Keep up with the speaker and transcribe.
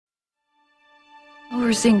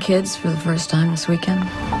We're seeing kids for the first time this weekend.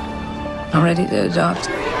 I'm ready to adopt.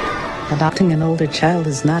 Adopting an older child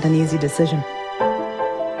is not an easy decision.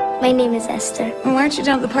 My name is Esther. Well, why aren't you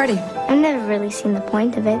down at the party? I've never really seen the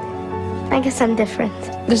point of it. I guess I'm different.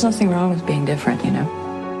 There's nothing wrong with being different, you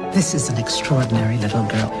know. This is an extraordinary little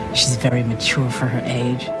girl. She's very mature for her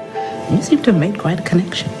age. You seem to have made quite a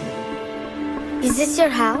connection. Is this your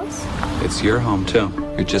house? It's your home, too.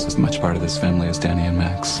 You're just as much part of this family as Danny and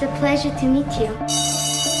Max. It's a pleasure to meet you.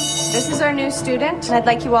 This is our new student, and I'd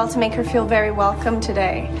like you all to make her feel very welcome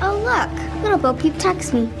today. Oh, look. Little Bo Peep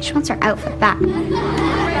texts me. She wants her outfit back.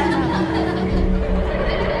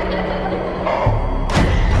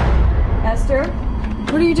 Esther,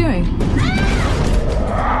 what are you doing?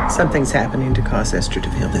 Something's happening to cause Esther to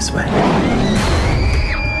feel this way.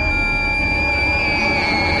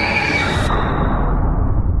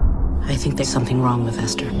 I think there's something wrong with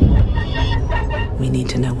Esther. We need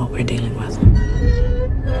to know what we're dealing with.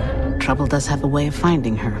 Trouble does have a way of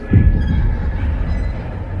finding her.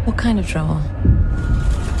 What kind of trouble?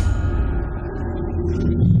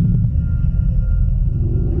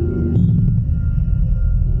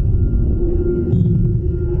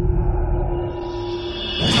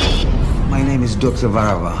 My name is Doctor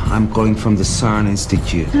Aora. I'm calling from the CERN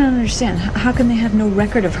Institute. I don't understand. How can they have no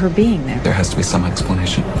record of her being there? There has to be some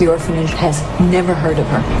explanation. The orphanage has never heard of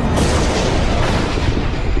her.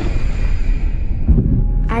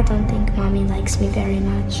 I don't think Mommy likes me very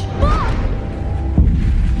much.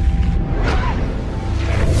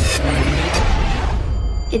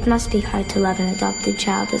 It must be hard to love an adopted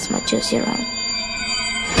child as much as your own.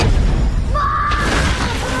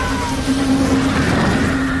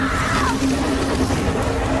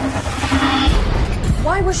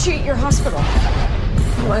 Why was she at your hospital?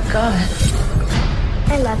 Oh my God.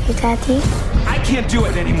 I love you, Daddy. I can't do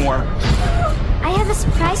it anymore. I have a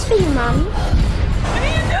surprise for you, Mommy. What are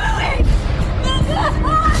you doing?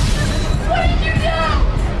 What did you do?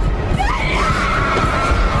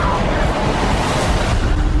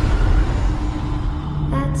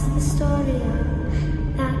 That's the story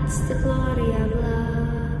of, that's the glory of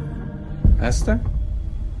love. Esther?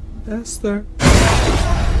 Esther?